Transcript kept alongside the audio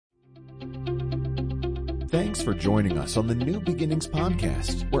Thanks for joining us on the New Beginnings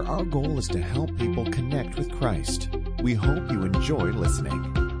podcast, where our goal is to help people connect with Christ. We hope you enjoy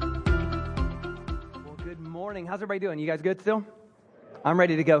listening. Well, good morning. How's everybody doing? You guys good still? I'm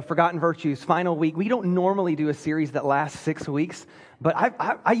ready to go. Forgotten Virtues, final week. We don't normally do a series that lasts 6 weeks, but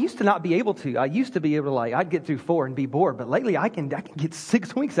I used to not be able to. I used to be able to, I'd get through 4 and be bored, but lately I can get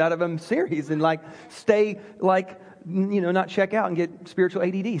 6 weeks out of a series and stay not check out and get spiritual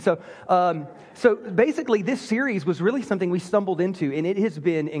ADD. So basically this series was really something we stumbled into, and it has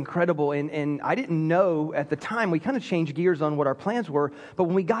been incredible. And I didn't know at the time, we kind of changed gears on what our plans were. But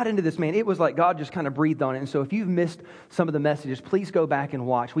when we got into this, man, it was like God just kind of breathed on it. And so if you've missed some of the messages, please go back and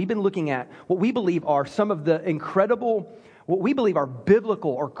watch. We've been looking at what we believe are some of the incredible, what we believe are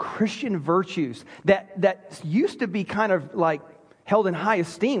biblical or Christian virtues that used to be kind of like held in high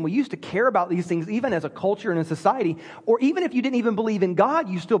esteem. We used to care about these things even as a culture and a society, or even if you didn't even believe in God,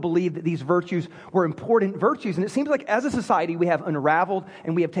 you still believed that these virtues were important virtues. And it seems like as a society, we have unraveled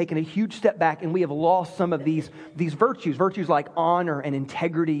and we have taken a huge step back and we have lost some of these virtues like honor and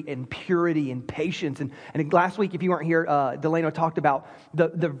integrity and purity and patience. And last week, if you weren't here, Delano talked about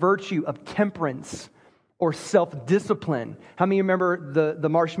the virtue of temperance or self-discipline. How many remember the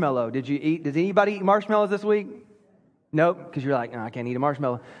marshmallow? Did anybody eat marshmallows this week? Nope, because you're like, no, I can't eat a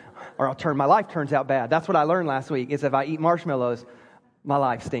marshmallow, or my life turns out bad. That's what I learned last week, is if I eat marshmallows, my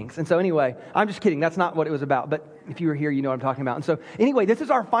life stinks. And so anyway, I'm just kidding. That's not what it was about. But if you were here, you know what I'm talking about. And so anyway, this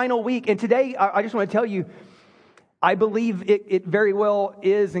is our final week. And today, I just want to tell you, I believe it very well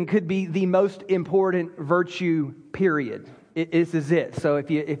is and could be the most important virtue, period. This is it. So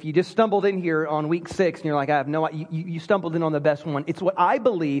if you just stumbled in here on week 6 and you're like, I have no idea, you stumbled in on the best one. It's what I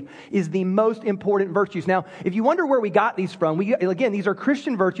believe is the most important virtues. Now, if you wonder where we got these from, again, these are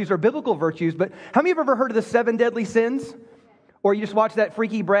Christian virtues or biblical virtues, but how many of you have ever heard of the 7 deadly sins? Or you just watched that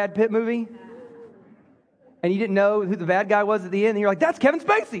freaky Brad Pitt movie? And you didn't know who the bad guy was at the end, and you're like, that's Kevin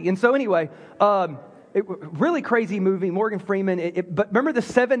Spacey. And so anyway, really crazy movie, Morgan Freeman. But remember the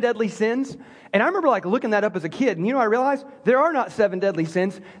 7 deadly sins? And I remember looking that up as a kid. And I realized there are not 7 deadly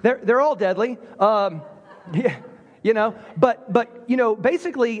sins. They're all deadly.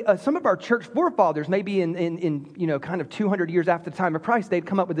 Basically some of our church forefathers, maybe in kind of 200 years after the time of Christ, they'd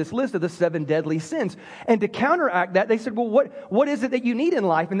come up with this list of the 7 deadly sins. And to counteract that, they said, well, what is it that you need in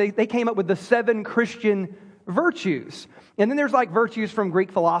life? And they came up with the 7 Christian virtues. And then there's virtues from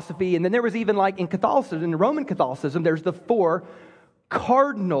Greek philosophy. And then there was even in Catholicism, in Roman Catholicism, there's the 4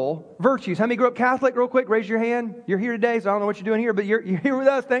 cardinal virtues. How many grew up Catholic? Real quick, raise your hand. You're here today, so I don't know what you're doing here, but you're here with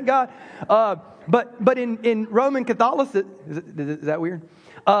us, thank God. But in Roman Catholicism, is that weird?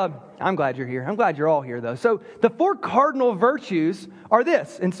 I'm glad you're here. I'm glad you're all here, though. So the 4 cardinal virtues are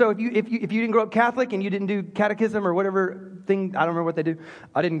this. And so if you didn't grow up Catholic and you didn't do catechism or whatever thing, I don't remember what they do.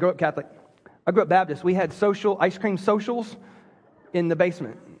 I didn't grow up Catholic. I grew up Baptist. We had ice cream socials in the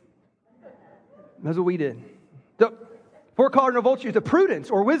basement. That's what we did. The 4 cardinal virtues: the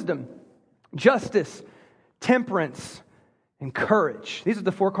prudence or wisdom, justice, temperance, and courage. These are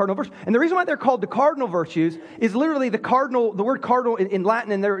the 4 cardinal virtues. And the reason why they're called the cardinal virtues is literally the word cardinal in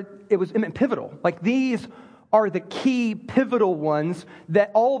Latin, and it meant pivotal. These are the key pivotal ones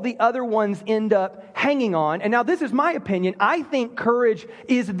that all the other ones end up hanging on. And now this is my opinion. I think courage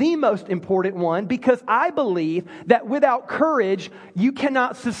is the most important one because I believe that without courage, you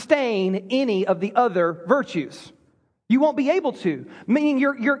cannot sustain any of the other virtues. You won't be able to. Meaning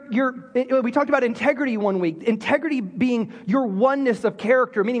we talked about integrity one week. Integrity being your oneness of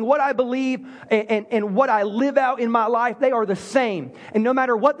character. Meaning what I believe and what I live out in my life, they are the same. And no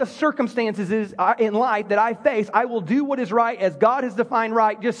matter what the circumstances is in life that I face, I will do what is right as God has defined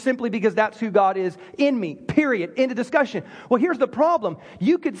right, just simply because that's who God is in me. Period. End of discussion. Well, here's the problem.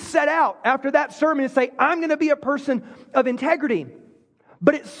 You could set out after that sermon and say, I'm going to be a person of integrity.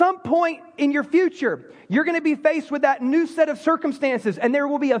 But at some point in your future, you're going to be faced with that new set of circumstances, and there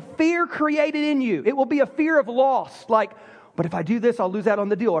will be a fear created in you. It will be a fear of loss, but if I do this, I'll lose out on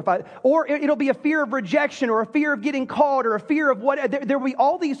the deal. Or it'll be a fear of rejection, or a fear of getting caught, or a fear of what. There will be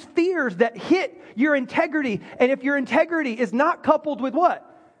all these fears that hit your integrity. And if your integrity is not coupled with what?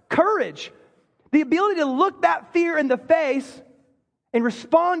 Courage. The ability to look that fear in the face and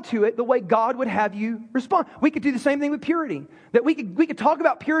respond to it the way God would have you respond. We could do the same thing with purity. That we could talk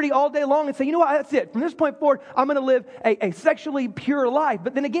about purity all day long and say, you know what, that's it. From this point forward, I'm going to live a sexually pure life.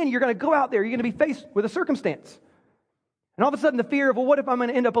 But then again, you're going to go out there, you're going to be faced with a circumstance. And all of a sudden the fear of, well, what if I'm going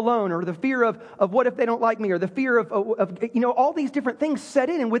to end up alone? Or the fear of what if they don't like me? Or the fear of all these different things set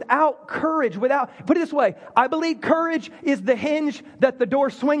in. And without courage, put it this way, I believe courage is the hinge that the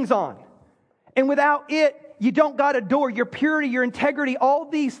door swings on. And without it, you don't got a door. Your purity, your integrity, all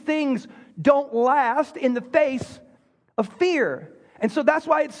these things don't last in the face of fear. And so that's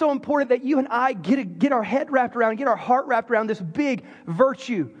why it's so important that you and I get our head wrapped around, get our heart wrapped around this big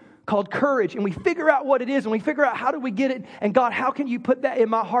virtue called courage. And we figure out what it is, and we figure out how do we get it. And God, how can you put that in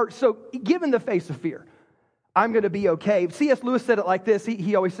my heart? So given the face of fear, I'm going to be okay. C.S. Lewis said it like this.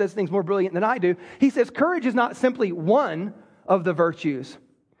 He always says things more brilliant than I do. He says, courage is not simply one of the virtues.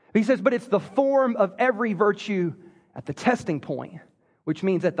 He says, but it's the form of every virtue at the testing point, which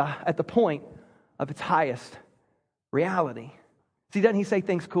means at the point of its highest reality. See, doesn't he say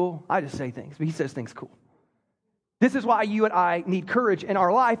things cool? I just say things, but he says things cool. This is why you and I need courage in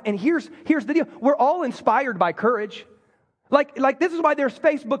our life. And here's the deal. We're all inspired by courage. Like this is why there's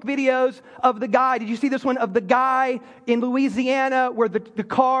Facebook videos of the guy. Did you see this one? Of the guy in Louisiana where the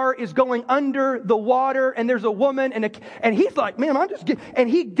car is going under the water and there's a woman and he's like, man, and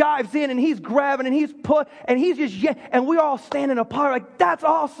he dives in and he's grabbing and he's and he's just, and we're all standing apart like, that's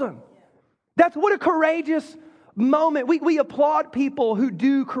awesome. That's what a courageous moment. We applaud people who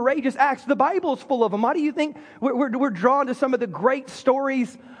do courageous acts. The Bible's full of them. Why do you think we're drawn to some of the great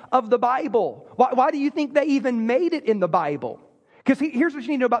stories of the Bible? Why do you think they even made it in the Bible? Because here's what you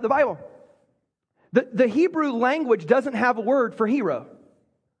need to know about the Bible. The Hebrew language doesn't have a word for hero.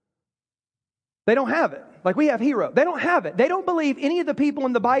 They don't have it. Like we have hero. They don't have it. They don't believe any of the people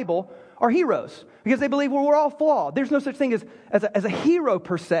in the Bible are heroes because they believe, well, we're all flawed. There's no such thing as a hero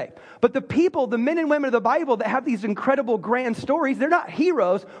per se. But the people, the men and women of the Bible that have these incredible grand stories, they're not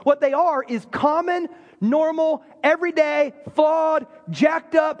heroes. What they are is common, normal, everyday, flawed,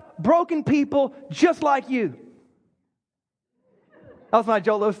 jacked up, broken people just like you. That was my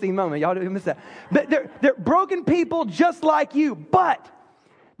Joel Osteen moment. Y'all didn't miss that. They're broken people just like you. But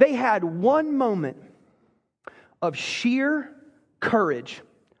they had one moment of sheer courage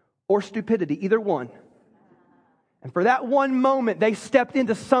or stupidity, either one. And for that one moment, they stepped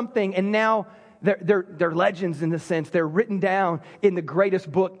into something, and now they're legends in the sense. They're written down in the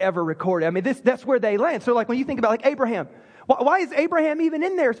greatest book ever recorded. I mean, that's where they land. So like when you think about like Abraham, why is Abraham even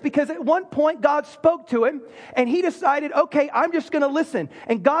in there? It's because at one point God spoke to him and he decided, okay, I'm just going to listen.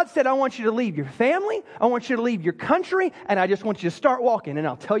 And God said, I want you to leave your family. I want you to leave your country. And I just want you to start walking. And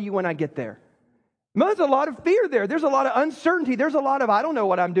I'll tell you when I get there. There's a lot of fear there. There's a lot of uncertainty. There's a lot of, I don't know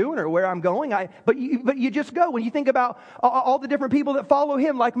what I'm doing or where I'm going. But you just go. When you think about all the different people that follow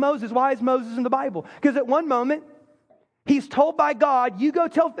him, like Moses, why is Moses in the Bible? Because at one moment, he's told by God, you go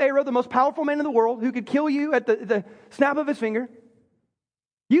tell Pharaoh, the most powerful man in the world, who could kill you at the snap of his finger.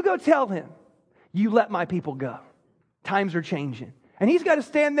 You go tell him, you let my people go. Times are changing. And he's got to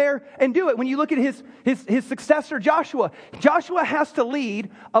stand there and do it. When you look at his successor, Joshua has to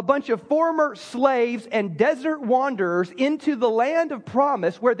lead a bunch of former slaves and desert wanderers into the land of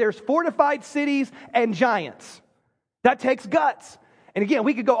promise where there's fortified cities and giants. That takes guts. And again,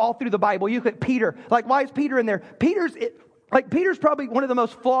 we could go all through the Bible. You look at Peter. Like, why is Peter in there? Peter's probably one of the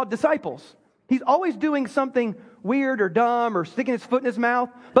most flawed disciples. He's always doing something weird or dumb or sticking his foot in his mouth.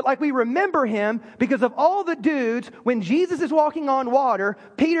 But like we remember him because of all the dudes, when Jesus is walking on water,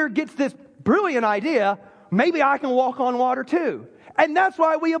 Peter gets this brilliant idea, maybe I can walk on water too. And that's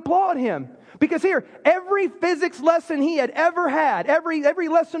why we applaud him. Because here, every physics lesson he had ever had, every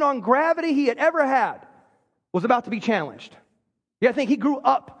lesson on gravity he had ever had was about to be challenged. Yeah, I think he grew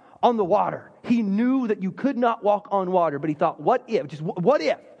up on the water. He knew that you could not walk on water, but he thought, what if? Just what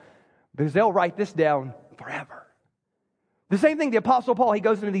if? Because they'll write this down forever. The same thing, the Apostle Paul, he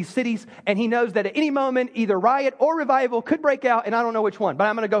goes into these cities and he knows that at any moment, either riot or revival could break out, and I don't know which one, but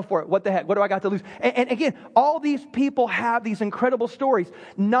I'm going to go for it. What the heck? What do I got to lose? And again, all these people have these incredible stories,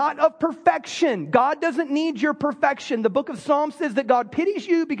 not of perfection. God doesn't need your perfection. The book of Psalms says that God pities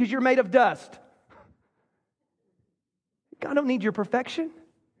you because you're made of dust. God don't need your perfection.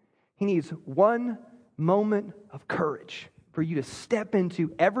 He needs one moment of courage for you to step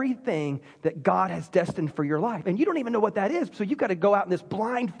into everything that God has destined for your life. And you don't even know what that is. So you've got to go out in this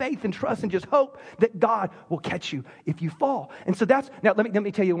blind faith and trust and just hope that God will catch you if you fall. And so now let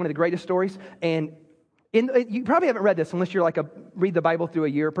me tell you one of the greatest stories. And you probably haven't read this unless you're like a read the Bible through a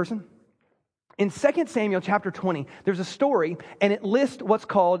year person. In 2 Samuel chapter 20, there's a story and it lists what's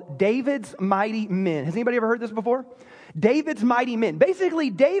called David's mighty men. Has anybody ever heard this before? David's mighty men. Basically,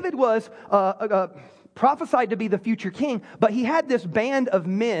 David was prophesied to be the future king, but he had this band of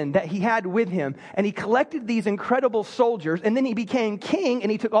men that he had with him, and he collected these incredible soldiers, and then he became king,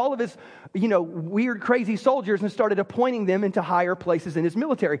 and he took all of his, weird, crazy soldiers and started appointing them into higher places in his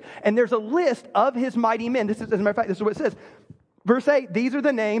military. And there's a list of his mighty men. This is, as a matter of fact, this is what it says. Verse 8, these are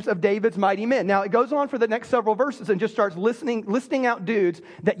the names of David's mighty men. Now, it goes on for the next several verses and just starts listing out dudes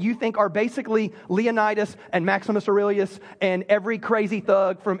that you think are basically Leonidas and Maximus Aurelius and every crazy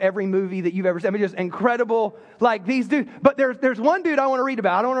thug from every movie that you've ever seen. I mean, just incredible, like these dudes. But there's one dude I want to read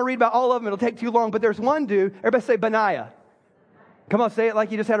about. I don't want to read about all of them. It'll take too long. But there's one dude. Everybody say Benaiah. Come on, say it like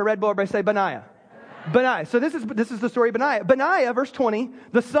you just had a Red Bull. Everybody say Benaiah. Benaiah. So this is the story of Benaiah. Benaiah, verse 20,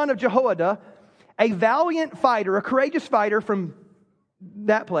 the son of Jehoiada, a valiant fighter, a courageous fighter from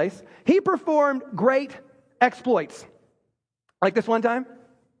that place. He performed great exploits. Like this one time,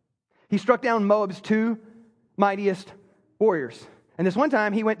 he struck down Moab's 2 mightiest warriors. And this one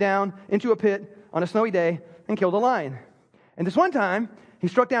time, he went down into a pit on a snowy day and killed a lion. And this one time, he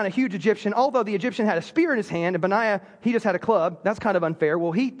struck down a huge Egyptian, although the Egyptian had a spear in his hand, and Benaiah, he just had a club. That's kind of unfair.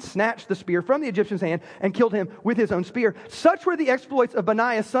 Well, he snatched the spear from the Egyptian's hand and killed him with his own spear. Such were the exploits of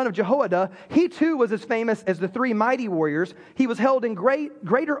Benaiah, son of Jehoiada. He too was as famous as the 3 mighty warriors. He was held in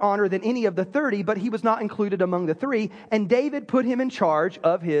greater honor than any of the 30, but he was not included among the 3. And David put him in charge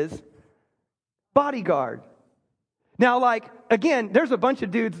of his bodyguard. Now, like, again, there's a bunch of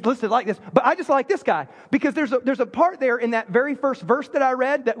dudes listed like this, but I just like this guy because there's a part there in that very first verse that I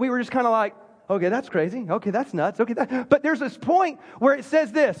read that we were just kind of like, okay, that's crazy. Okay, that's nuts. Okay, but there's this point where it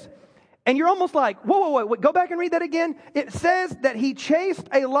says this, and you're almost like, whoa, go back and read that again. It says that he chased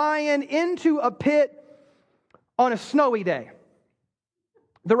a lion into a pit on a snowy day.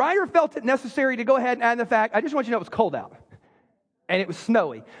 The writer felt it necessary to go ahead and add the fact, I just want you to know it was cold out, and it was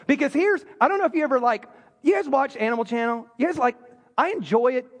snowy. Because I don't know if you ever you guys watch Animal Channel? You guys I enjoy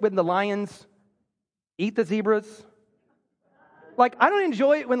it when the lions eat the zebras. Like, I don't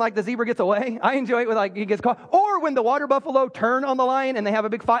enjoy it when, the zebra gets away. I enjoy it when, he gets caught. Or when the water buffalo turn on the lion and they have a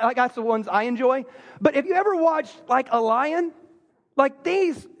big fight. That's the ones I enjoy. But if you ever watch, a lion,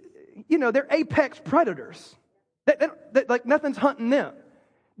 these, they're apex predators. That nothing's hunting them.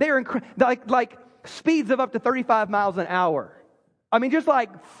 They're, speeds of up to 35 miles an hour. I mean, just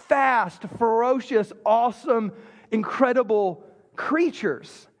fast, ferocious, awesome, incredible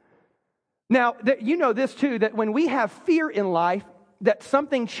creatures. Now, you know this too, that when we have fear in life, that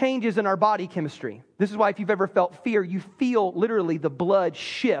something changes in our body chemistry. This is why if you've ever felt fear, you feel literally the blood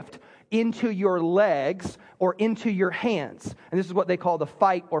shift into your legs or into your hands. And this is what they call the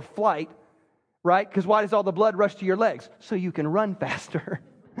fight or flight, right? Because why does all the blood rush to your legs? So you can run faster.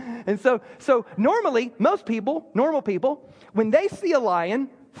 And so normally, normal people, when they see a lion,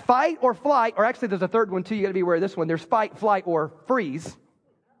 fight or flight, or actually there's a third one too, you got to be aware of this one. There's fight, flight, or freeze.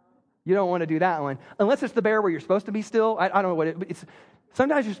 You don't want to do that one. Unless it's the bear where you're supposed to be still. I don't know what it's.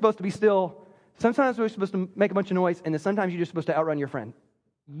 Sometimes you're supposed to be still. Sometimes you're supposed to make a bunch of noise, and then sometimes you're just supposed to outrun your friend.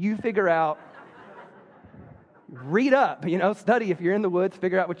 You figure out, read up, study if you're in the woods,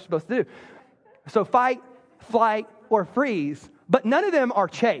 figure out what you're supposed to do. So fight, flight, or freeze. But none of them are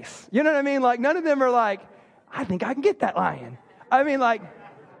chase. You know what I mean? None of them are I think I can get that lion. I mean,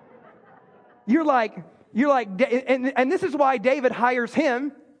 and this is why David hires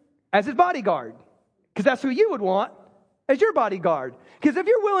him as his bodyguard. Because that's who you would want as your bodyguard. Because if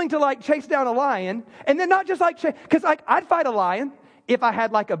you're willing to chase down a lion, and then not just chase, because I'd fight a lion if I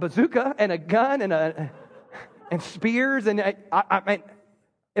had a bazooka and a gun and spears, and I mean,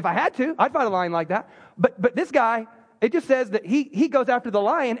 if I had to, I'd fight a lion like that. But this guy, it just says that he goes after the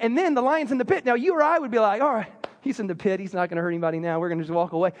lion, and then the lion's in the pit. Now, you or I would be like, all right, he's in the pit. He's not going to hurt anybody now. We're going to just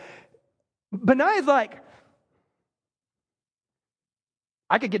walk away. Benaiah's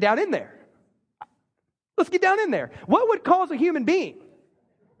I could get down in there. Let's get down in there. What would cause a human being?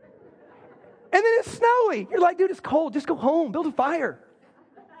 And then it's snowy. You're like, dude, it's cold. Just go home. Build a fire.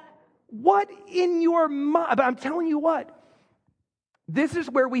 What in your mind? But I'm telling you what. This is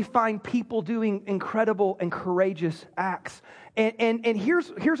where we find people doing incredible and courageous acts. And here's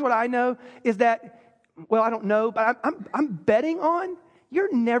what I know is that, well, I don't know, but I'm betting on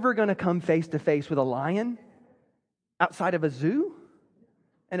you're never going to come face to face with a lion outside of a zoo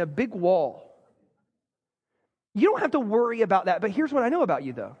and a big wall. You don't have to worry about that. But here's what I know about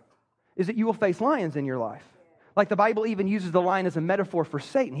you, though, is that you will face lions in your life. The Bible even uses the lion as a metaphor for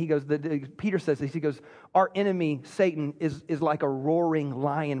Satan. He goes, Peter says this, he goes, our enemy, Satan, is like a roaring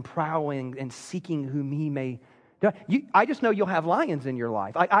lion prowling and seeking whom he may. I just know you'll have lions in your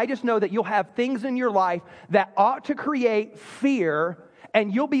life. I just know that you'll have things in your life that ought to create fear,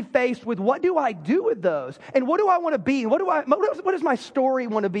 and you'll be faced with, what do I do with those? And what do I want to be? What does my story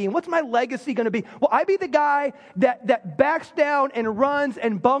want to be? And what's my legacy going to be? Will I be the guy that backs down and runs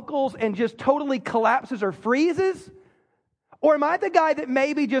and buckles and just totally collapses or freezes? Or am I the guy that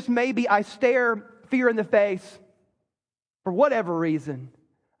maybe, just maybe, I stare fear in the face for whatever reason,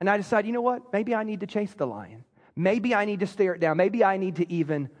 and I decide, you know what? Maybe I need to chase the lion. maybe I need to stare it down. Maybe I need to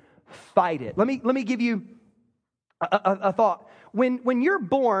even fight it. Let me give you a thought. When you're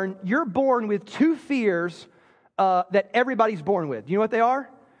born with two fears that everybody's born with. You know what they are?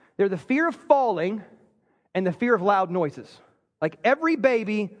 They're the fear of falling and the fear of loud noises. Like every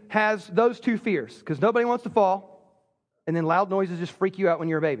baby has those two fears because nobody wants to fall, and then loud noises just freak you out when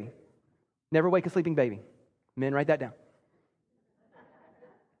you're a baby. Never wake a sleeping baby. Men, write that down.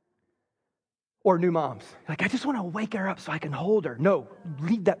 Or new moms. Like, I just want to wake her up so I can hold her. No,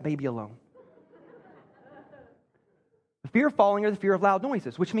 leave that baby alone. The fear of falling or the fear of loud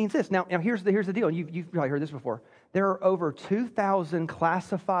noises, which means this. Now here's the deal. You've probably heard this before. There are over 2,000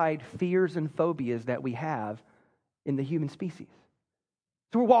 classified fears and phobias that we have in the human species.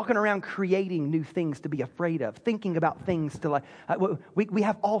 So we're walking around creating new things to be afraid of, thinking about things to like. We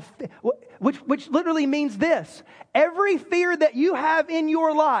have all, which literally means this: every fear that you have in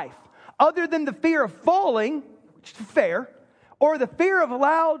your life, other than the fear of falling, which is fair, or the fear of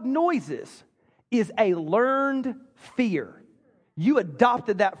loud noises, is a learned fear. You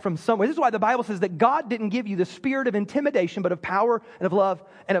adopted that from somewhere. This is why the Bible says that God didn't give you the spirit of intimidation, but of power and of love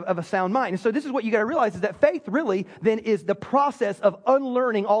and of a sound mind. And so this is what you got to realize is that faith really then is the process of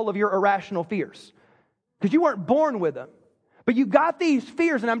unlearning all of your irrational fears. Because you weren't born with them. But you got these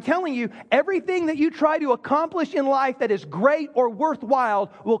fears, and I'm telling you, everything that you try to accomplish in life that is great or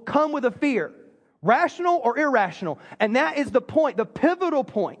worthwhile will come with a fear. Rational or irrational. And that is the point, the pivotal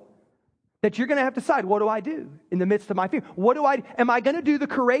point. That you're going to have to decide, what do I do in the midst of my fear? Am I going to do the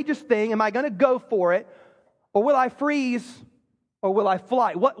courageous thing? Am I going to go for it? Or will I freeze? Or will I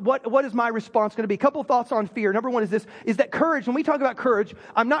fly? What is my response going to be? A couple of thoughts on fear. Number one is this, is that courage, when we talk about courage,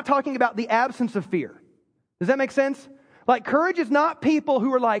 I'm not talking about the absence of fear. Does that make sense? Like, courage is not people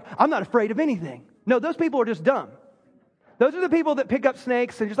who are like, I'm not afraid of anything. No, those people are just dumb. Those are the people that pick up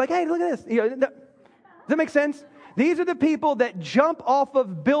snakes and just like, hey, look at this. Does that make sense? These are the people that jump off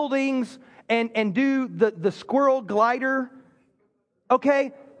of buildings and do the squirrel glider.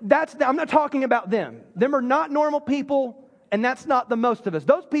 Okay? I'm not talking about them. Them are not normal people, and that's not the most of us.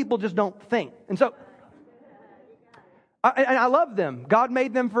 Those people just don't think. And so, I love them. God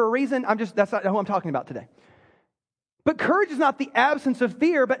made them for a reason. That's not who I'm talking about today. But courage is not the absence of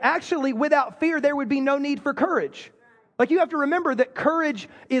fear, but actually without fear, there would be no need for courage. Like, you have to remember that courage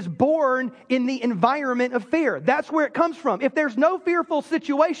is born in the environment of fear. That's where it comes from. If there's no fearful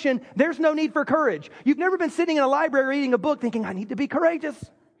situation, there's no need for courage. You've never been sitting in a library reading a book thinking, I need to be courageous.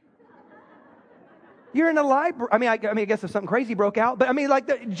 You're in a library. I guess if something crazy broke out, but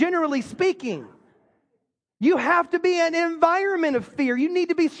generally speaking, you have to be in an environment of fear. You need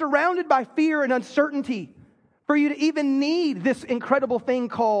to be surrounded by fear and uncertainty for you to even need this incredible thing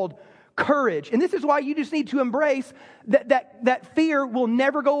called courage. And this is why you just need to embrace that fear will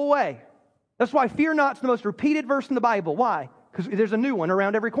never go away. That's why fear not's the most repeated verse in the Bible. Why? Because there's a new one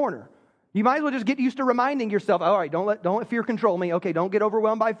around every corner. You might as well just get used to reminding yourself, all right, don't let fear control me. Okay, don't get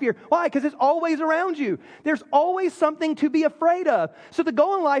overwhelmed by fear. Why? Because it's always around you. There's always something to be afraid of. So the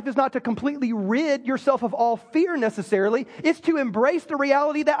goal in life is not to completely rid yourself of all fear necessarily. It's to embrace the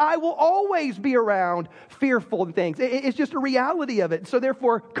reality that I will always be around fearful things. It's just a reality of it. So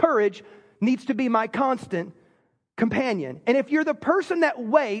therefore, courage needs to be my constant companion. And if you're the person that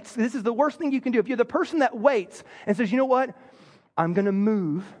waits, this is the worst thing you can do. If you're the person that waits and says, you know what? I'm going to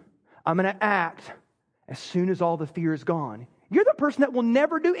move. I'm going to act as soon as all the fear is gone. You're the person that will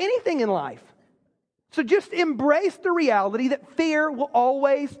never do anything in life. So just embrace the reality that fear will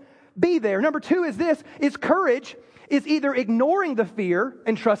always be there. Number two is courage is either ignoring the fear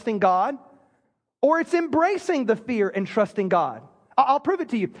and trusting God, or it's embracing the fear and trusting God. I'll prove it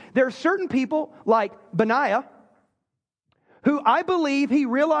to you. There are certain people like Benaiah, who I believe he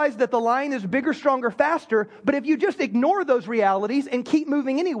realized that the lion is bigger, stronger, faster, but if you just ignore those realities and keep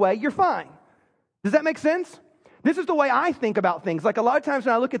moving anyway, you're fine. Does that make sense? This is the way I think about things. Like, a lot of times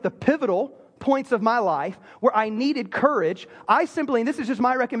when I look at the pivotal points of my life where I needed courage, I simply, and this is just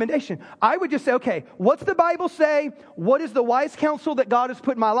my recommendation, I would just say, okay, what's the Bible say? What is the wise counsel that God has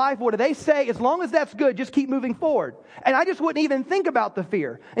put in my life? What do they say? As long as that's good, just keep moving forward. And I just wouldn't even think about the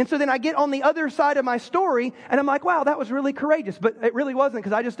fear. And so then I get on the other side of my story and I'm like, wow, that was really courageous. But it really wasn't,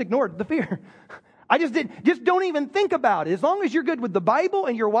 because I just ignored the fear. I just don't even think about it. As long as you're good with the Bible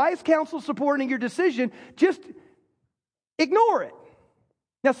and your wise counsel supporting your decision, just ignore it.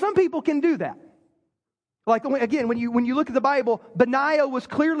 Now, some people can do that. Like, again, when you look at the Bible, Benaiah was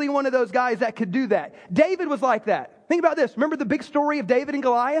clearly one of those guys that could do that. David was like that. Think about this. Remember the big story of David and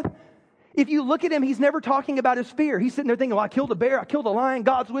Goliath? If you look at him, he's never talking about his fear. He's sitting there thinking, well, I killed a bear, I killed a lion,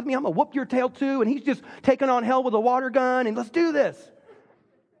 God's with me, I'm going to whoop your tail too. And he's just taking on hell with a water gun, and let's do this.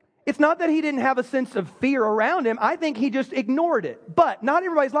 It's not that he didn't have a sense of fear around him. I think he just ignored it. But not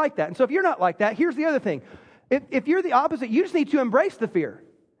everybody's like that. And so if you're not like that, here's the other thing. If you're the opposite, you just need to embrace the fear.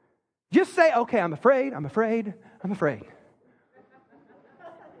 Just say, okay, I'm afraid. I'm going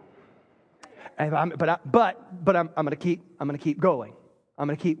to keep going.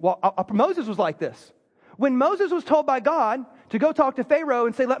 Moses was like this. When Moses was told by God to go talk to Pharaoh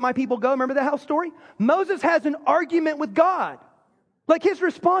and say, let my people go, remember the house story? Moses has an argument with God. Like his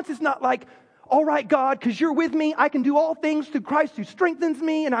response is not like, all right, God, because you're with me, I can do all things through Christ who strengthens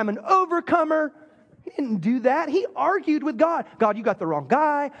me, and I'm an overcomer. He didn't do that. He argued with God. God, you got the wrong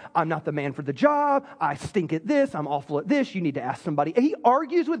guy. I'm not the man for the job. I stink at this. I'm awful at this. You need to ask somebody. He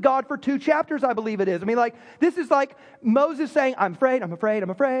argues with God for 2 chapters, I believe it is. I mean, like, this is like Moses saying, I'm afraid.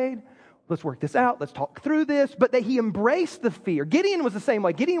 Let's work this out. Let's talk through this. But that he embraced the fear. Gideon was the same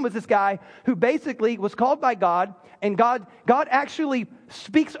way. Gideon was this guy who basically was called by God, and God actually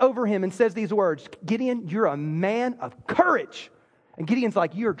speaks over him and says these words, Gideon, you're a man of courage. And Gideon's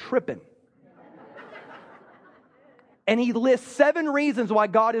like, you're tripping. And he lists 7 reasons why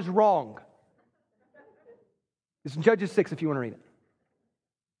God is wrong. It's in Judges 6 if you want to read it.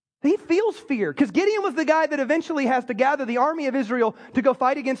 He feels fear because Gideon was the guy that eventually has to gather the army of Israel to go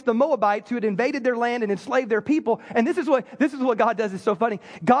fight against the Moabites who had invaded their land and enslaved their people. And this is what God does. It's so funny.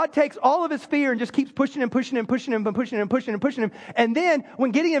 God takes all of his fear and just keeps pushing him. And then when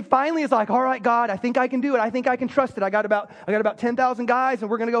Gideon finally is like, all right, God, I think I can do it. I think I can trust it. I got about 10,000 guys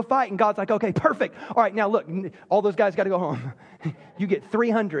and we're going to go fight. And God's like, okay, perfect. All right, now look, all those guys got to go home. You get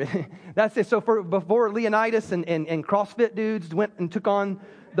 300. That's it. So before Leonidas and CrossFit dudes went and took on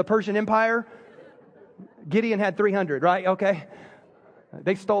the Persian Empire, Gideon had 300, right? Okay.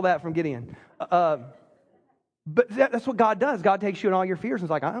 They stole that from Gideon. But that's what God does. God takes you in all your fears and is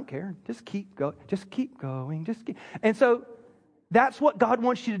like, I don't care. Just keep going. And so that's what God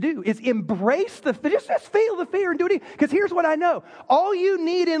wants you to do, is embrace the fear. Just feel the fear and do it. Because here's what I know. All you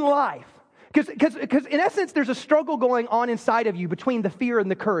need in life, because in essence, there's a struggle going on inside of you between the fear and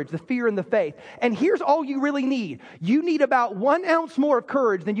the courage, the fear and the faith. And here's all you really need. You need about 1 ounce more of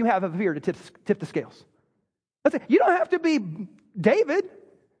courage than you have of fear to tip the scales. That's it. You don't have to be David.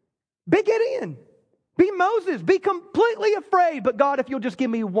 Be Gideon. Be Moses. Be completely afraid. But God, if you'll just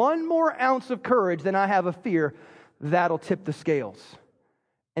give me 1 more ounce of courage than I have of fear, that'll tip the scales.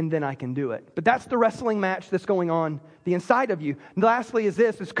 And then I can do it. But that's the wrestling match that's going on the inside of you. And lastly is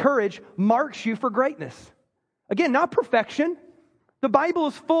courage marks you for greatness. Again, not perfection. The Bible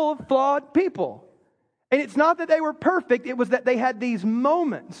is full of flawed people. And it's not that they were perfect. It was that they had these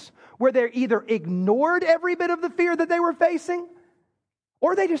moments where they either ignored every bit of the fear that they were facing,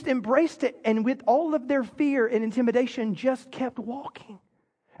 or they just embraced it and with all of their fear and intimidation just kept walking.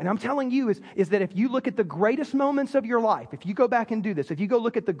 And I'm telling you is that if you look at the greatest moments of your life, if you go back and do this, if you go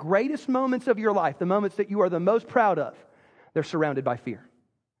look at the greatest moments of your life, the moments that you are the most proud of, they're surrounded by fear.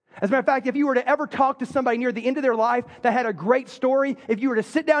 As a matter of fact, if you were to ever talk to somebody near the end of their life that had a great story, if you were to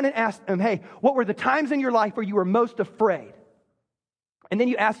sit down and ask them, hey, what were the times in your life where you were most afraid? And then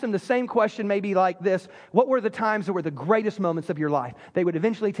you ask them the same question, maybe like this, what were the times that were the greatest moments of your life? They would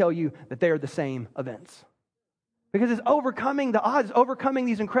eventually tell you that they are the same events. Because it's overcoming the odds, overcoming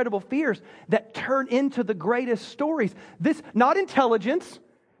these incredible fears that turn into the greatest stories. This, not intelligence.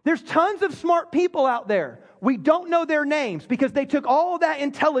 There's tons of smart people out there. We don't know their names because they took all that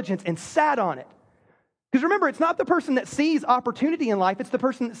intelligence and sat on it. Because remember, it's not the person that sees opportunity in life, it's the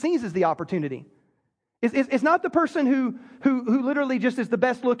person that seizes the opportunity. It's not the person who literally just is the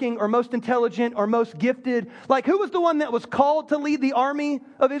best looking or most intelligent or most gifted. Like, who was the one that was called to lead the army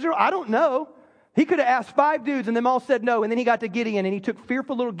of Israel? I don't know. He could have asked 5 dudes and them all said no. And then he got to Gideon and he took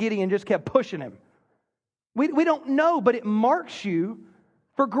fearful little Gideon and just kept pushing him. We don't know, but it marks you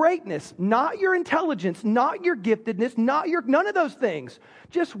for greatness. Not your intelligence, not your giftedness, none of those things.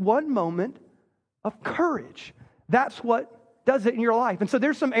 Just 1 moment of courage. That's what does it in your life. And so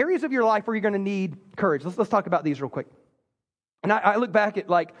there's some areas of your life where you're going to need courage. Let's talk about these real quick. And I look back at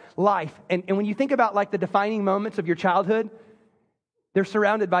like life. And when you think about like the defining moments of your childhood, they're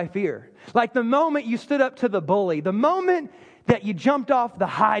surrounded by fear. Like the moment you stood up to the bully, the moment that you jumped off the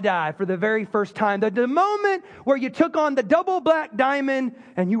high dive for the very first time, the moment where you took on the double black diamond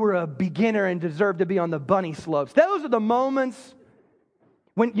and you were a beginner and deserved to be on the bunny slopes. Those are the moments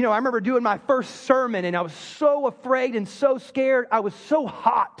when, I remember doing my first sermon and I was so afraid and so scared. I was so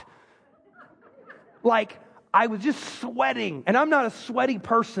hot. Like I was just sweating, and I'm not a sweaty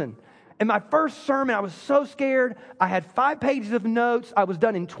person. In my first sermon, I was so scared. I had 5 pages of notes. I was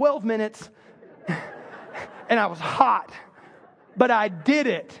done in 12 minutes. And I was hot. but I did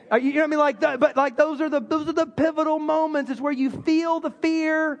it. You know what I mean? Like that, but like those are the pivotal moments. It's where you feel the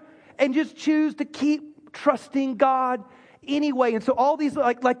fear and just choose to keep trusting God anyway. And so all these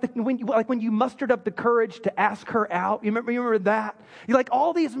when you mustered up the courage to ask her out. You remember that? You're like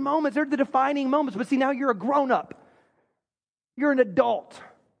all these moments, they're the defining moments. But see, now you're a grown up. You're an adult.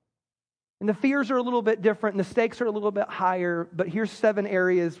 And the fears are a little bit different and the stakes are a little bit higher. But here's 7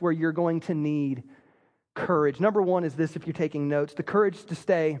 areas where you're going to need courage. Number 1 is this, if you're taking notes, the courage to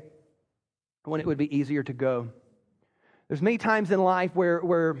stay when it would be easier to go. There's many times in life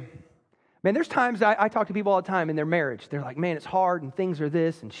where man, there's times I talk to people all the time in their marriage. They're like, man, it's hard and things are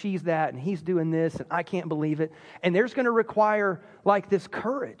this and she's that and he's doing this and I can't believe it. And there's going to require like this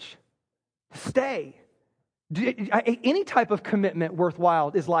courage to stay. Any type of commitment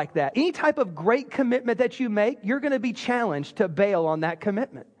worthwhile is like that. Any type of great commitment that you make, you're going to be challenged to bail on that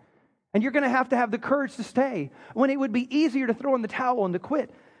commitment. And you're going to have the courage to stay when it would be easier to throw in the towel and to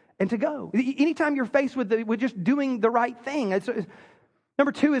quit and to go. Anytime you're faced with just doing the right thing.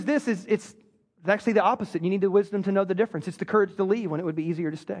 Number 2 is this, it's actually the opposite. You need the wisdom to know the difference. It's the courage to leave when it would be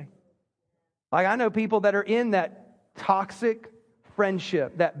easier to stay. Like I know people that are in that toxic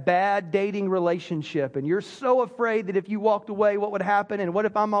friendship, that bad dating relationship, and you're so afraid that if you walked away, what would happen? And what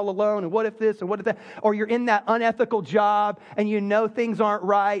if I'm all alone? And what if this? And what if that? Or you're in that unethical job and you know things aren't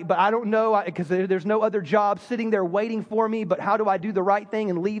right, but I don't know because there's no other job sitting there waiting for me. But how do I do the right thing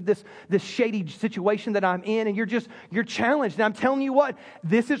and leave this shady situation that I'm in? And you're challenged. And I'm telling you what,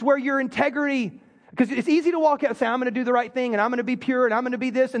 this is where your integrity, because it's easy to walk out and say, I'm going to do the right thing and I'm going to be pure and I'm going to be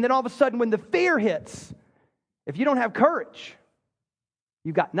this. And then all of a sudden when the fear hits, if you don't have courage,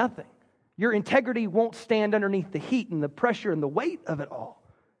 you've got nothing. Your integrity won't stand underneath the heat and the pressure and the weight of it all.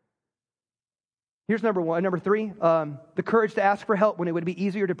 Here's number 1. Number 3, the courage to ask for help when it would be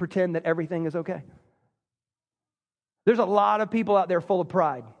easier to pretend that everything is okay. There's a lot of people out there full of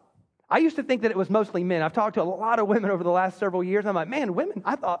pride. I used to think that it was mostly men. I've talked to a lot of women over the last several years. I'm like, man, women,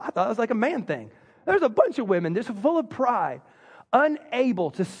 I thought it was like a man thing. There's a bunch of women just full of pride.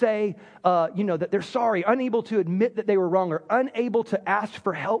 Unable to say, that they're sorry, unable to admit that they were wrong, or unable to ask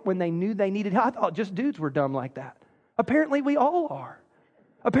for help when they knew they needed help. I thought just dudes were dumb like that. Apparently we all are.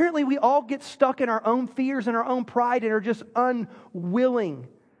 Apparently we all get stuck in our own fears and our own pride and are just unwilling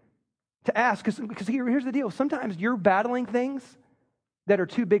to ask. Because here's the deal. Sometimes you're battling things that are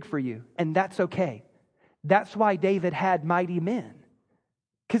too big for you, and that's okay. That's why David had mighty men.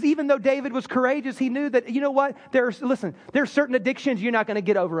 Because even though David was courageous, he knew that, you know what? There's certain addictions you're not going to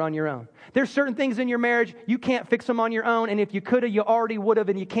get over on your own. There's certain things in your marriage, you can't fix them on your own. And if you could have, you already would have,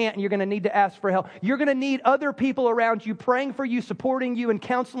 and you can't, and you're going to need to ask for help. You're going to need other people around you praying for you, supporting you, and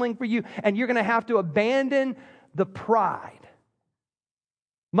counseling for you. And you're going to have to abandon the pride.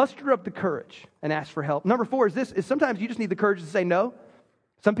 Muster up the courage and ask for help. Number 4 is sometimes you just need the courage to say no.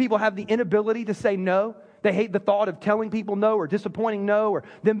 Some people have the inability to say no. They hate the thought of telling people no or disappointing no or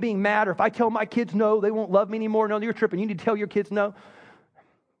them being mad. Or if I tell my kids no, they won't love me anymore. No, you're tripping. You need to tell your kids no.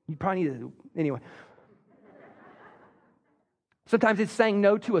 You probably need to. Anyway. Sometimes it's saying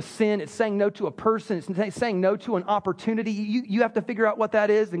no to a sin. It's saying no to a person. It's saying no to an opportunity. You have to figure out what that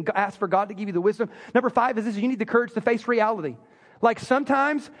is and ask for God to give you the wisdom. Number 5 is this. You need the courage to face reality. Like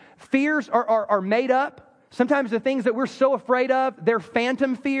sometimes fears are made up. Sometimes the things that we're so afraid of, they're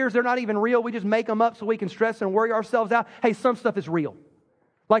phantom fears. They're not even real. We just make them up so we can stress and worry ourselves out. Hey, some stuff is real.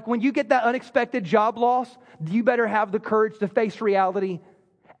 Like when you get that unexpected job loss, you better have the courage to face reality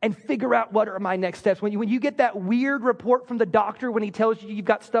and figure out what are my next steps. When you get that weird report from the doctor when he tells you you've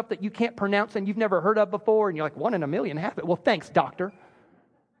got stuff that you can't pronounce and you've never heard of before, and you're like, 1 in a million have it. Well, thanks, doctor.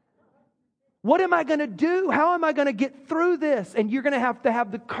 What am I going to do? How am I going to get through this? And you're going to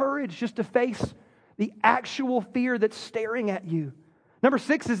have the courage just to face the actual fear that's staring at you. Number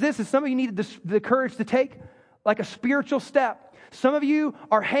 6 is this, is some of you need the courage to take like a spiritual step. Some of you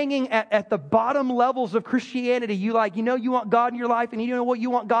are hanging at the bottom levels of Christianity. You want God in your life and you know what,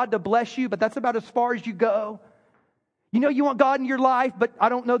 you want God to bless you, but that's about as far as you go. You want God in your life, but I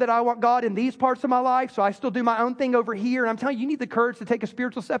don't know that I want God in these parts of my life, so I still do my own thing over here. And I'm telling you, you need the courage to take a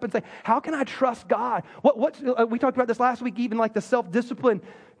spiritual step and say, how can I trust God? We talked about this last week, even like the self-discipline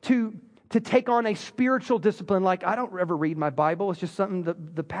to take on a spiritual discipline. Like, I don't ever read my Bible. It's just something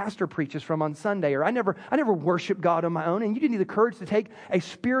that the pastor preaches from on Sunday. Or I never worship God on my own. And you need the courage to take a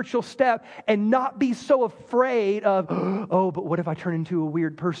spiritual step and not be so afraid of, oh, but what if I turn into a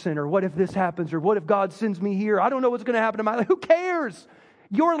weird person? Or what if this happens? Or what if God sends me here? I don't know what's going to happen to my life. Who cares?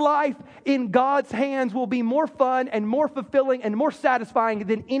 Your life in God's hands will be more fun and more fulfilling and more satisfying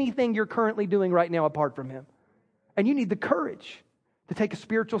than anything you're currently doing right now apart from Him. And you need the courage to take a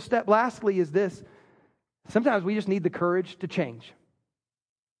spiritual step. Lastly is this, Sometimes we just need the courage to change.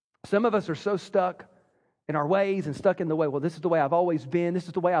 Some of us are so stuck in our ways and stuck in the way. Well, this is the way I've always been. This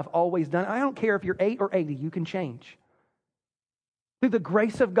is the way I've always done. I don't care if you're 8 or 80, you can change. Through the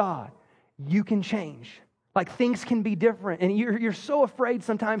grace of God, you can change. Like things can be different. And you're so afraid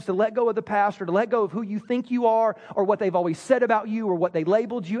sometimes to let go of the past or to let go of who you think you are or what they've always said about you or what they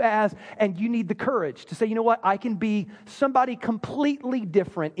labeled you as. And you need the courage to say, you know what? I can be somebody completely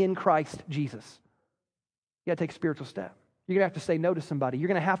different in Christ Jesus. You got to take a spiritual step. You're going to have to say no to somebody. You're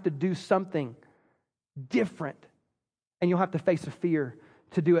going to have to do something different. And you'll have to face a fear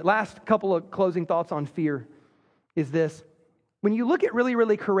to do it. Last couple of closing thoughts on fear is this. When you look at really,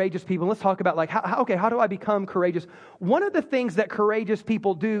 really courageous people, let's talk about like, how do I become courageous? One of the things that courageous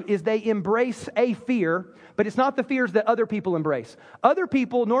people do is they embrace a fear, but it's not the fears that other people embrace. Other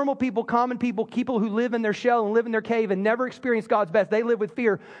people, normal people, common people who live in their shell and live in their cave and never experience God's best, they live with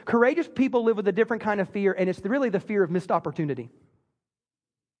fear. Courageous people live with a different kind of fear, and it's really the fear of missed opportunity.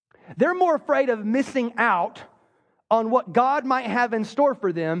 They're more afraid of missing out on what God might have in store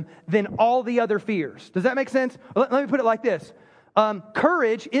for them than all the other fears. Does that make sense? Let me put it like this.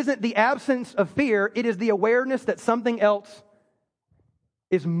 Courage isn't the absence of fear. It is the awareness that something else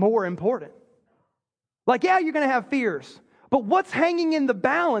is more important. Like, yeah, you're going to have fears, but what's hanging in the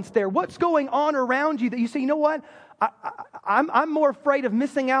balance there? What's going on around you that you say, you know what? I'm more afraid of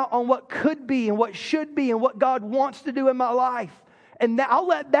missing out on what could be and what should be and what God wants to do in my life. And I'll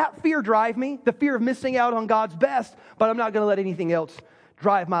let that fear drive me, the fear of missing out on God's best, but I'm not going to let anything else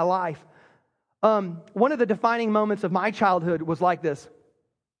drive my life. One of the defining moments of my childhood was like this.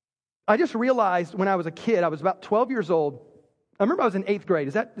 I just realized when I was a kid, I was about 12 years old. I remember I was in 8th grade.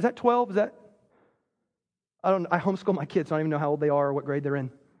 Is that 12? I homeschool my kids, so I don't even know how old they are or what grade they're in.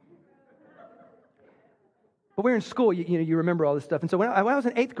 But we were in school, you remember all this stuff. And so when I was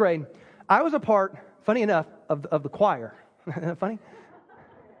in 8th grade, I was a part, funny enough, of the choir. Isn't that funny?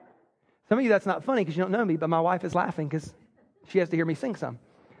 Some of you, that's not funny because you don't know me, but my wife is laughing because she has to hear me sing some.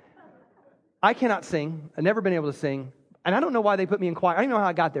 I cannot sing. I've never been able to sing. And I don't know why they put me in choir. I don't even know how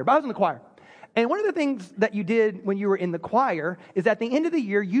I got there, but I was in the choir. And one of the things that you did when you were in the choir is at the end of the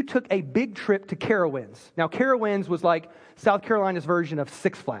year, you took a big trip to Carowinds. Now, Carowinds was like South Carolina's version of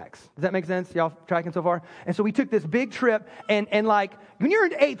Six Flags. Does that make sense? Y'all tracking so far? And so we took this big trip, and like, when you're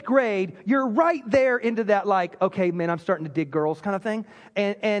in 8th grade, you're right there into that like, okay, man, I'm starting to dig girls kind of thing.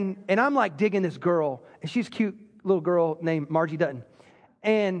 And I'm like digging this girl, and she's a cute little girl named Margie Dutton.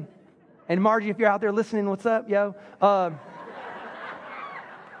 And Margie, if you're out there listening, what's up, yo?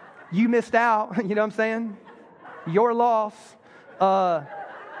 You missed out, you know what I'm saying? Your loss. But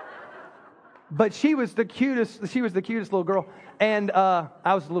she was the cutest little girl. And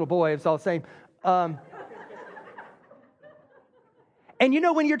I was a little boy, it's all the same. And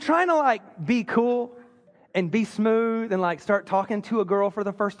when you're trying to like be cool and be smooth and like start talking to a girl for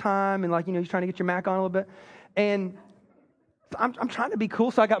the first time and like, you're trying to get your Mac on a little bit. And I'm trying to be cool,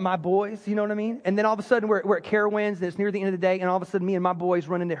 so I got my boys, you know what I mean? And then all of a sudden, we're at Carowinds, and it's near the end of the day, and all of a sudden, me and my boys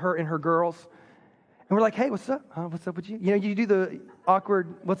run into her and her girls. And we're like, hey, what's up? What's up with you? You do the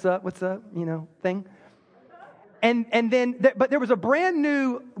awkward, what's up, thing. And then, but there was a brand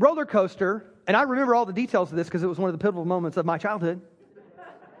new roller coaster, and I remember all the details of this because it was one of the pivotal moments of my childhood.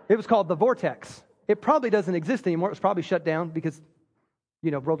 It was called the Vortex. It probably doesn't exist anymore. It was probably shut down because,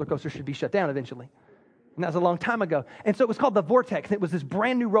 roller coasters should be shut down eventually. And that was a long time ago. And so it was called the Vortex. And it was this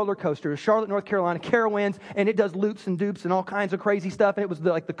brand new roller coaster. Charlotte, North Carolina, Carowinds. And it does loops and dupes and all kinds of crazy stuff. And it was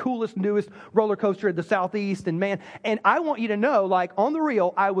the coolest, newest roller coaster in the Southeast. And man, and I want you to know, like on the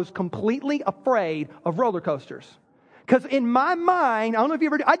real, I was completely afraid of roller coasters. Because in my mind, I don't know if you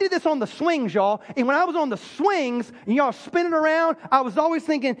ever did, I did this on the swings, y'all. And when I was on the swings and y'all spinning around, I was always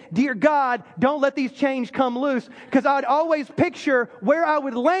thinking, dear God, don't let these chains come loose. Because I'd always picture where I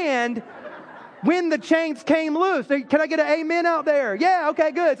would land when the chains came loose. Can I get an amen out there? Yeah,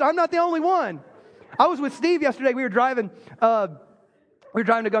 okay, good. So I'm not the only one. I was with Steve yesterday. We were driving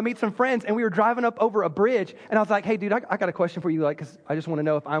to go meet some friends, and we were driving up over a bridge. And I was like, hey, dude, I got a question for you, because I just want to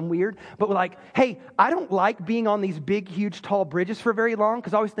know if I'm weird. But we're like, hey, I don't like being on these big, huge, tall bridges for very long,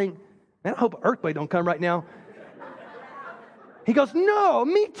 because I always think, man, I hope an earthquake don't come right now. He goes, no,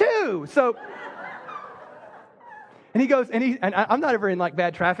 me too. So... And he goes, and I'm not ever in like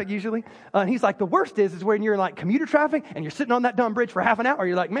bad traffic usually. And he's like, the worst is when you're in like commuter traffic and you're sitting on that dumb bridge for half an hour.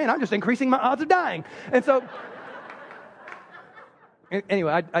 You're like, man, I'm just increasing my odds of dying. And so,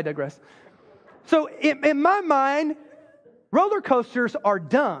 anyway, I digress. So in my mind, roller coasters are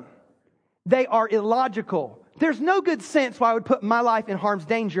dumb. They are illogical. There's no good sense why I would put my life in harm's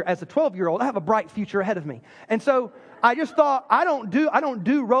danger as a 12-year-old. I have a bright future ahead of me. And so I just thought, I don't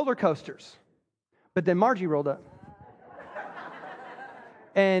do roller coasters. But then Margie rolled up.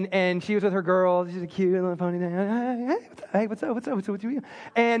 And she was with her girl. She's a cute little pony. Hey, what's up? What's up?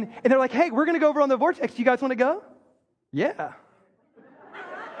 And they're like, hey, we're going to go over on the Vortex. Do you guys want to go? Yeah.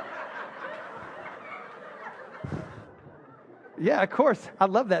 Yeah, of course. I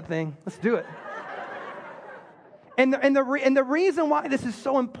love that thing. Let's do it. And the reason why this is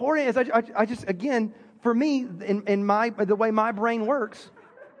so important is I just, again, for me, in the way my brain works,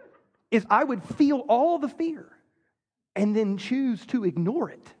 is I would feel all the fear and then choose to ignore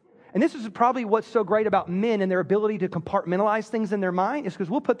it. And this is probably what's so great about men and their ability to compartmentalize things in their mind, is because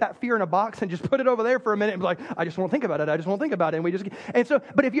we'll put that fear in a box and just put it over there for a minute and be like, I just won't think about it. I just won't think about it.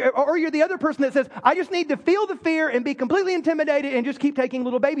 But you're the other person that says, I just need to feel the fear and be completely intimidated and just keep taking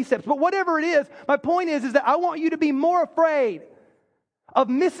little baby steps. But whatever it is, my point is that I want you to be more afraid of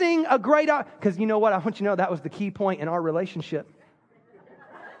missing a great, because you know what? I want you to know that was the key point in our relationship.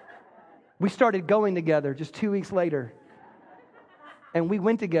 We started going together just 2 weeks later. And we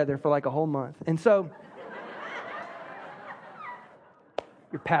went together for like a whole month. And so,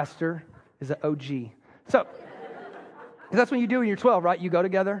 your pastor is an OG. So, that's what you do when you're 12, right? You go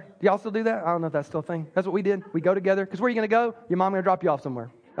together. Do y'all still do that? I don't know if that's still a thing. That's what we did. We go together. Because where are you going to go? Your mom going to drop you off somewhere.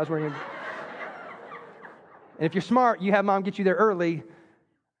 That's where you're going to go. And if you're smart, you have mom get you there early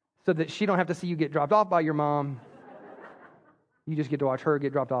so that she don't have to see you get dropped off by your mom. You just get to watch her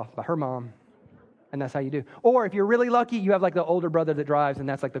get dropped off by her mom. And that's how you do. Or if you're really lucky, you have like the older brother that drives, and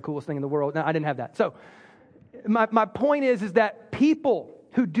that's like the coolest thing in the world. No, I didn't have that. So my point is that people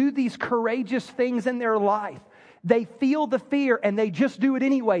who do these courageous things in their life, they feel the fear and they just do it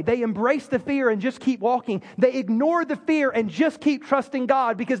anyway. They embrace the fear and just keep walking. They ignore the fear and just keep trusting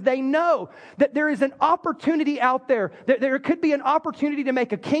God, because they know that there is an opportunity out there. There could be an opportunity to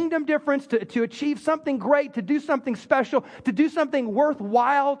make a kingdom difference, to achieve something great, to do something special, to do something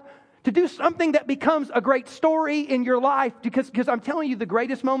worthwhile, to do something that becomes a great story in your life. Because I'm telling you, the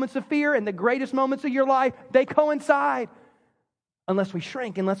greatest moments of fear and the greatest moments of your life, they coincide. Unless we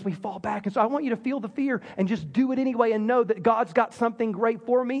shrink, unless we fall back. And so I want you to feel the fear and just do it anyway and know that God's got something great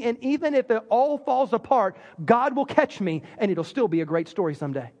for me. And even if it all falls apart, God will catch me and it'll still be a great story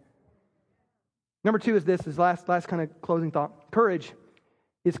someday. Number 2 is this, last kind of closing thought. Courage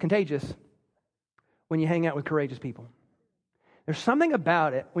is contagious when you hang out with courageous people. There's something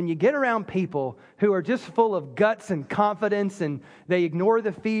about it when you get around people who are just full of guts and confidence, and they ignore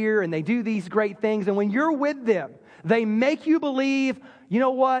the fear and they do these great things. And when you're with them, they make you believe, you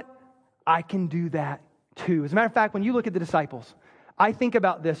know what? I can do that too. As a matter of fact, when you look at the disciples, I think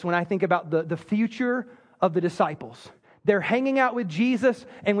about this when I think about the future of the disciples. They're hanging out with Jesus,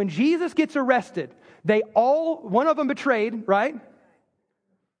 and when Jesus gets arrested, one of them betrayed, right?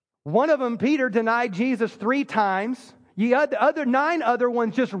 One of them, Peter, denied Jesus 3 times. The other 9 other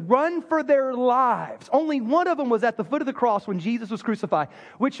ones just run for their lives. Only one of them was at the foot of the cross when Jesus was crucified,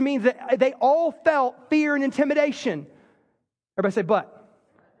 which means that they all felt fear and intimidation. Everybody say, but.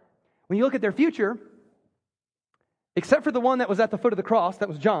 When you look at their future, except for the one that was at the foot of the cross, that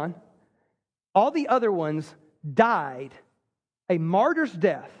was John, all the other ones died a martyr's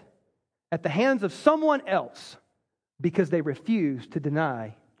death at the hands of someone else because they refused to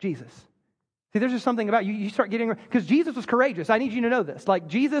deny Jesus. See, there's just something about you start getting, because Jesus was courageous. I need you to know this. Like,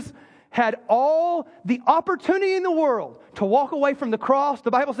 Jesus had all the opportunity in the world to walk away from the cross.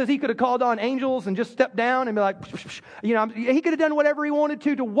 The Bible says he could have called on angels and just stepped down and be like, he could have done whatever he wanted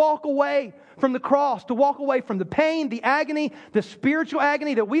to walk away from the cross, to walk away from the pain, the agony, the spiritual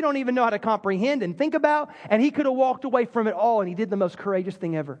agony that we don't even know how to comprehend and think about. And he could have walked away from it all, and he did the most courageous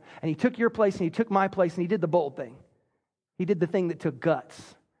thing ever. And he took your place and he took my place and he did the bold thing. He did the thing that took guts.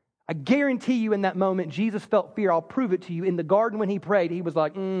 I guarantee you in that moment, Jesus felt fear. I'll prove it to you. In the garden when he prayed, he was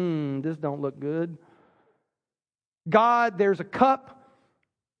like, this don't look good. God, there's a cup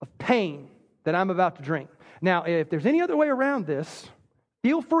of pain that I'm about to drink. Now, if there's any other way around this,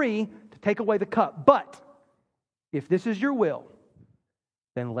 feel free to take away the cup. But if this is your will,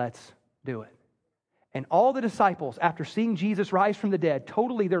 then let's do it. And all the disciples, after seeing Jesus rise from the dead,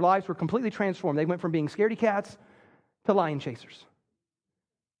 totally, their lives were completely transformed. They went from being scaredy cats to lion chasers.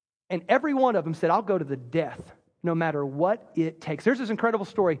 And every one of them said, I'll go to the death, no matter what it takes. There's this incredible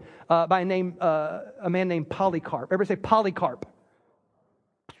story by a man named Polycarp. Everybody say Polycarp.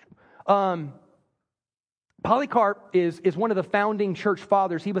 Polycarp is one of the founding church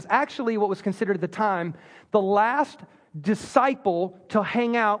fathers. He was actually what was considered at the time the last disciple to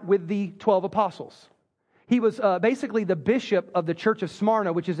hang out with the 12 apostles. He was basically the bishop of the church of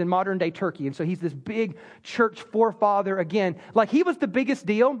Smyrna, which is in modern-day Turkey. And so he's this big church forefather again. Like, he was the biggest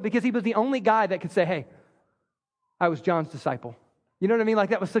deal because he was the only guy that could say, hey, I was John's disciple. You know what I mean? Like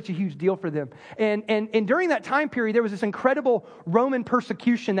that was such a huge deal for them. And during that time period, there was this incredible Roman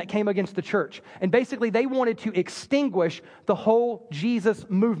persecution that came against the church. And basically they wanted to extinguish the whole Jesus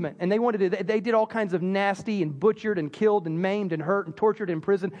movement. And they did all kinds of nasty and butchered and killed and maimed and hurt and tortured in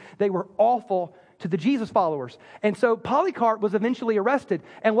prison. They were awful to the Jesus followers. And so Polycarp was eventually arrested.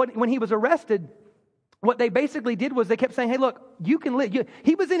 And when he was arrested, what they basically did was they kept saying, hey, look, you can live.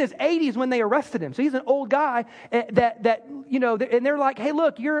 He was in his 80s when they arrested him. So he's an old guy and they're like, hey,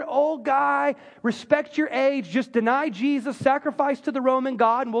 look, you're an old guy. Respect your age. Just deny Jesus, sacrifice to the Roman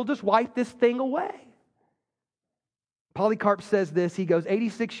God, and we'll just wipe this thing away. Polycarp says this. He goes,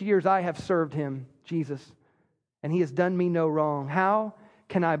 86 years I have served him, Jesus, and he has done me no wrong. How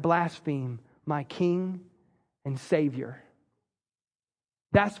can I blaspheme my King and Savior?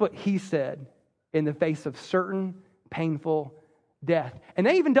 That's what he said in the face of certain painful death. And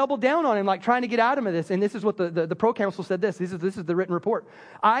they even doubled down on him, like trying to get out of this. And this is what the proconsul said this. This is the written report.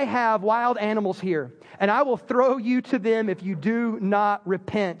 I have wild animals here, and I will throw you to them if you do not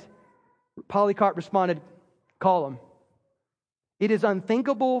repent. Polycarp responded, call them. It is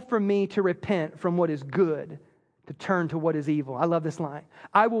unthinkable for me to repent from what is good, to turn to what is evil. I love this line.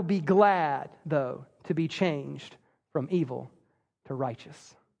 I will be glad, though, to be changed from evil to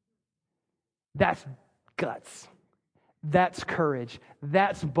righteous. That's guts. That's courage.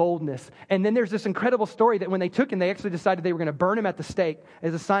 That's boldness. And then there's this incredible story that when they took him, they actually decided they were going to burn him at the stake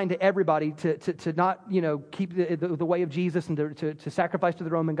as a sign to everybody to not, keep the way of Jesus and to sacrifice to the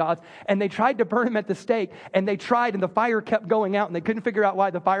Roman gods. And they tried to burn him at the stake, and they tried, and the fire kept going out, and they couldn't figure out why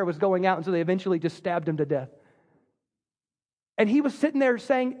the fire was going out, and so they eventually just stabbed him to death. And he was sitting there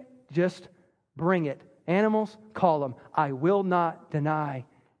saying, just bring it. Animals, call them. I will not deny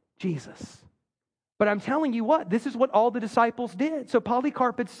Jesus. But I'm telling you what, this is what all the disciples did. So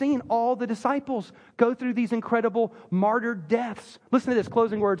Polycarp had seen all the disciples go through these incredible martyred deaths. Listen to this,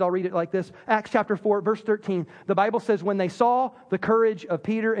 closing words, I'll read it like this. Acts chapter 4, verse 13. The Bible says, when they saw the courage of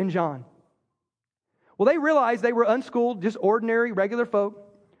Peter and John. Well, they realized they were unschooled, just ordinary, regular folk.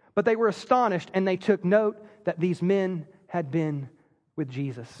 But they were astonished, and they took note that these men had been with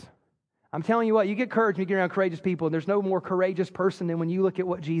Jesus. I'm telling you what, you get courage when you get around courageous people, and there's no more courageous person than when you look at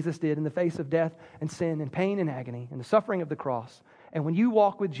what Jesus did in the face of death and sin and pain and agony and the suffering of the cross. And when you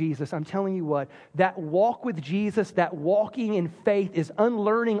walk with Jesus, I'm telling you what, that walk with Jesus, that walking in faith is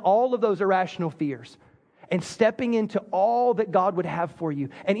unlearning all of those irrational fears and stepping into all that God would have for you.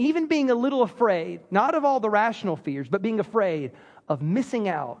 And even being a little afraid, not of all the rational fears, but being afraid of missing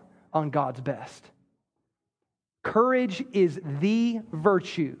out on God's best. Courage is the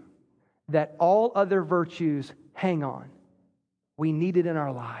virtue that all other virtues hang on. We need it in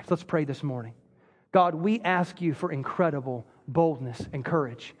our lives. Let's pray this morning. God, we ask you for incredible boldness and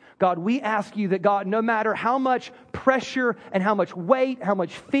courage. God, we ask you that, God, no matter how much pressure and how much weight, how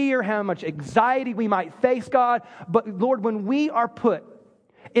much fear, how much anxiety we might face, God, but Lord, when we are put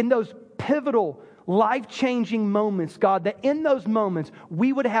in those pivotal, life-changing moments, God, that in those moments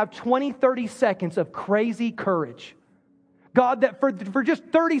we would have 20, 30 seconds of crazy courage. God, that for just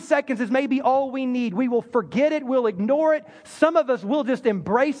 30 seconds is maybe all we need. We will forget it. We'll ignore it. Some of us will just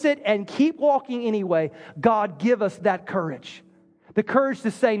embrace it and keep walking anyway. God, give us that courage. The courage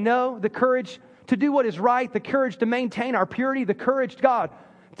to say no, the courage to do what is right, the courage to maintain our purity, the courage, God,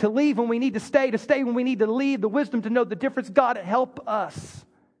 to leave when we need to stay when we need to leave, the wisdom to know the difference. God, help us.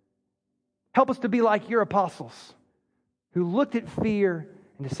 Help us to be like your apostles who looked at fear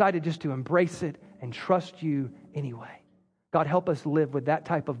and decided just to embrace it and trust you anyway. God, help us live with that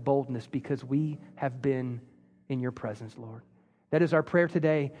type of boldness because we have been in your presence, Lord. That is our prayer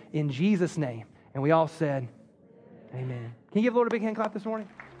today in Jesus' name. And we all said, amen. Can you give the Lord a big hand clap this morning?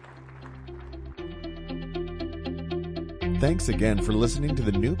 Thanks again for listening to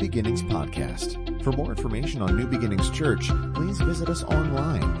the New Beginnings podcast. For more information on New Beginnings Church, please visit us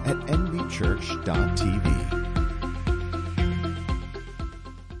online at nbchurch.tv.